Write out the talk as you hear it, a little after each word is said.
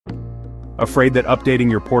Afraid that updating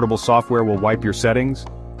your portable software will wipe your settings?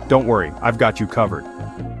 Don't worry, I've got you covered.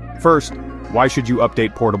 First, why should you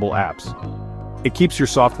update portable apps? It keeps your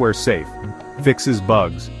software safe, fixes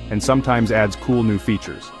bugs, and sometimes adds cool new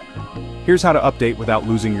features. Here's how to update without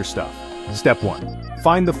losing your stuff. Step 1.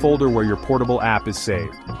 Find the folder where your portable app is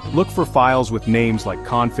saved. Look for files with names like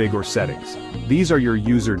config or settings. These are your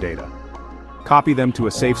user data. Copy them to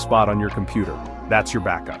a safe spot on your computer. That's your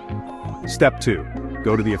backup. Step 2.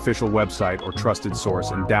 Go to the official website or trusted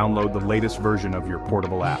source and download the latest version of your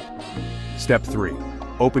portable app. Step 3.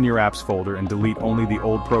 Open your apps folder and delete only the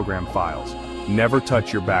old program files. Never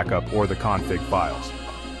touch your backup or the config files.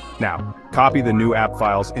 Now, copy the new app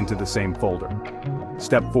files into the same folder.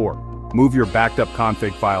 Step 4. Move your backed up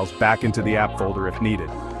config files back into the app folder if needed.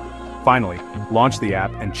 Finally, launch the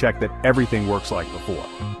app and check that everything works like before.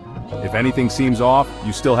 If anything seems off,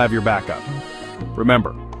 you still have your backup.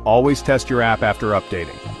 Remember, always test your app after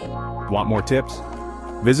updating. Want more tips?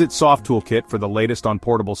 Visit Soft Toolkit for the latest on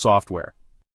portable software.